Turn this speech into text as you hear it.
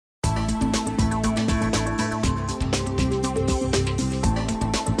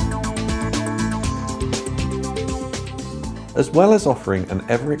As well as offering an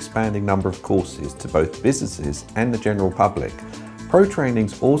ever-expanding number of courses to both businesses and the general public,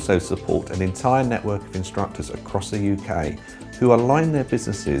 ProTrainings also support an entire network of instructors across the UK who align their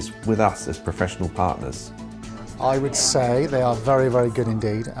businesses with us as professional partners. I would say they are very, very good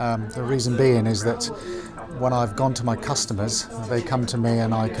indeed. The reason being is that when I've gone to my customers, they come to me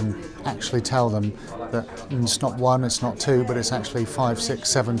and I can actually tell them that it's not one, it's not two, but it's actually 5, 6,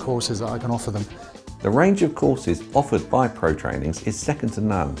 7 courses that I can offer them. The range of courses offered by ProTrainings is second to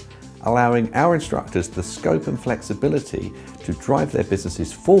none, allowing our instructors the scope and flexibility to drive their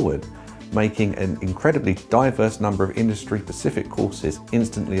businesses forward, making an incredibly diverse number of industry-specific courses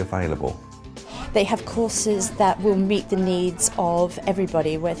instantly available. They have courses that will meet the needs of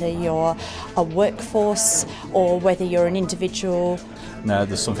everybody, whether you're a workforce or whether you're an individual. No,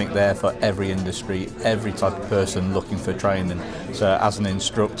 there's something there for every industry, every type of person looking for training. So as an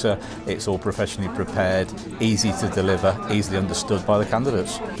instructor, it's all professionally prepared, easy to deliver, easily understood by the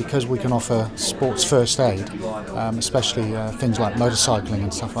candidates. Because we can offer sports first aid, especially things like motorcycling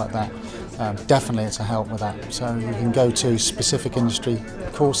and stuff like that, definitely it's a help with that. So you can go to specific industry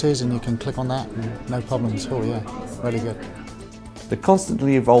courses and you can click on that and no problem at all, yeah, really good. The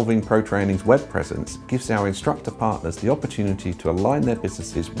constantly evolving ProTrainings web presence gives our instructor partners the opportunity to align their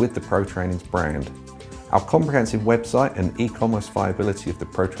businesses with the ProTrainings brand. Our comprehensive website and e-commerce viability of the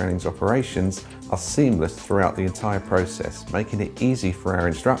ProTrainings operations are seamless throughout the entire process, making it easy for our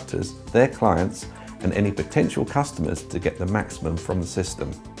instructors, their clients, and any potential customers to get the maximum from the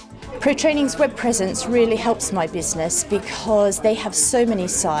system. ProTrainings web presence really helps my business because they have so many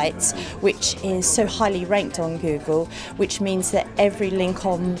sites, which is so highly ranked on Google, which means that every link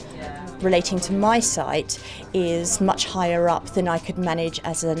on relating to my site is much higher up than I could manage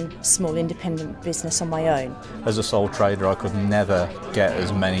as a small independent business on my own. As a sole trader, I could never get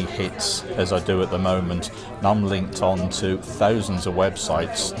as many hits as I do at the moment. And I'm linked on to thousands of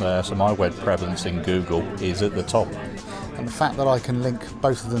websites, so my web presence in Google is at the top. And the fact that I can link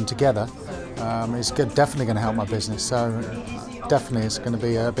both of them together is definitely going to help my business, so definitely it's going to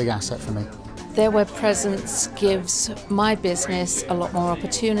be a big asset for me. Their web presence gives my business a lot more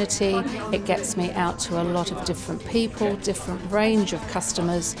opportunity. It gets me out to a lot of different people, different range of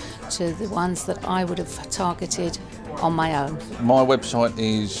customers to the ones that I would have targeted on my own. My website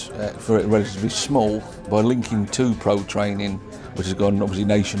is relatively small. By linking to ProTraining, which has gone obviously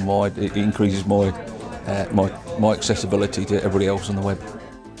nationwide, it increases my accessibility to everybody else on the web.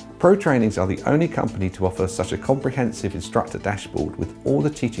 ProTrainings are the only company to offer such a comprehensive instructor dashboard with all the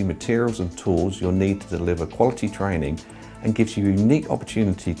teaching materials and tools you'll need to deliver quality training, and gives you a unique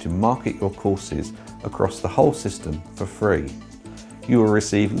opportunity to market your courses across the whole system for free. You will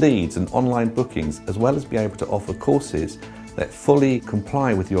receive leads and online bookings, as well as be able to offer courses that fully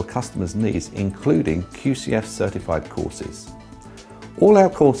comply with your customers' needs, including QCF certified courses. All our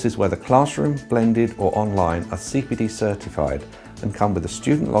courses, whether classroom, blended or online, are CPD certified and come with a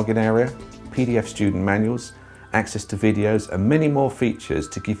student login area, PDF student manuals, access to videos and many more features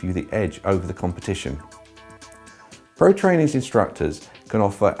to give you the edge over the competition. ProTrainings instructors can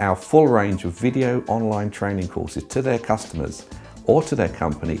offer our full range of video online training courses to their customers or to their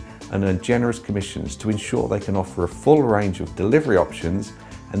company and earn generous commissions to ensure they can offer a full range of delivery options,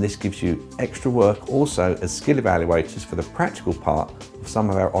 and this gives you extra work also as skill evaluators for the practical part of some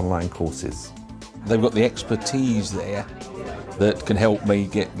of our online courses. They've got the expertise there that can help me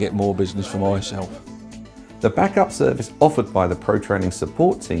get more business for myself. The backup service offered by the ProTrainings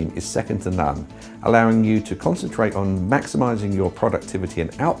support team is second to none, allowing you to concentrate on maximising your productivity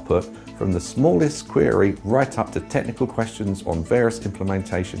and output from the smallest query right up to technical questions on various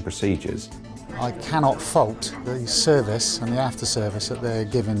implementation procedures. I cannot fault the service and the after service that they're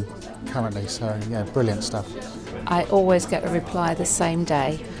giving currently, so yeah, brilliant stuff. I always get a reply the same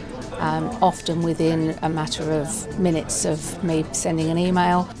day, often within a matter of minutes of me sending an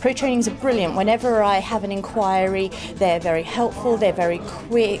email. ProTrainings are brilliant. Whenever I have an inquiry, they're very helpful, they're very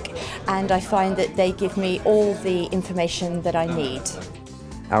quick, and I find that they give me all the information that I need.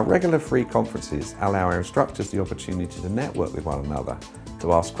 Our regular free conferences allow our instructors the opportunity to network with one another,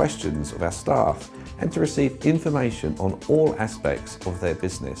 to ask questions of our staff, and to receive information on all aspects of their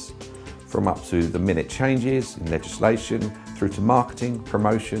business, from up to the minute changes in legislation through to marketing,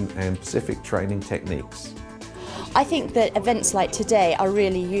 promotion and specific training techniques. I think that events like today are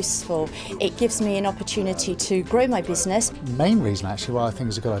really useful. It gives me an opportunity to grow my business. The main reason actually why I think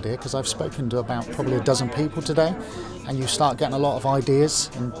it's a good idea, because I've spoken to about probably a dozen people today, and you start getting a lot of ideas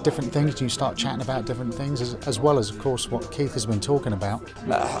and different things, and you start chatting about different things, as well as of course what Keith has been talking about.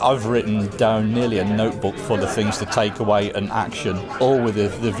 I've written down nearly a notebook full of things to take away and action, all with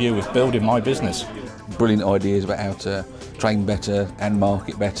the view of building my business. Brilliant ideas about how to train better and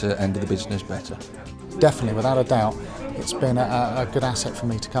market better and do the business better. Definitely, without a doubt, it's been a good asset for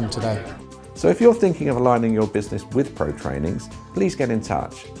me to come today. So if you're thinking of aligning your business with ProTrainings, please get in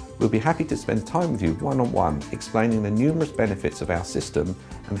touch. We'll be happy to spend time with you one-on-one, explaining the numerous benefits of our system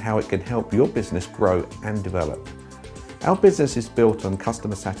and how it can help your business grow and develop. Our business is built on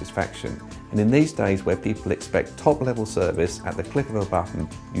customer satisfaction, and in these days where people expect top-level service at the click of a button,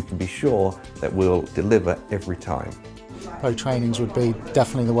 you can be sure that we'll deliver every time. ProTrainings would be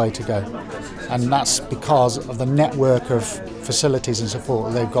definitely the way to go, and that's because of the network of facilities and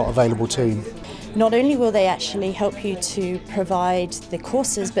support they've got available to you. Not only will they actually help you to provide the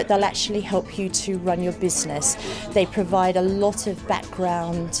courses, but they'll actually help you to run your business. They provide a lot of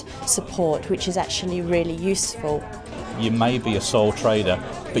background support, which is actually really useful. You may be a sole trader,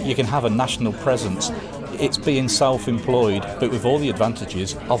 but you can have a national presence. It's being self-employed, but with all the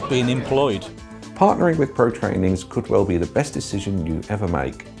advantages of being employed. Partnering with ProTrainings could well be the best decision you ever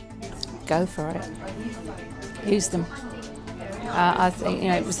make. Go for it. Use them. I think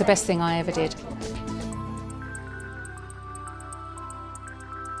it was the best thing I ever did.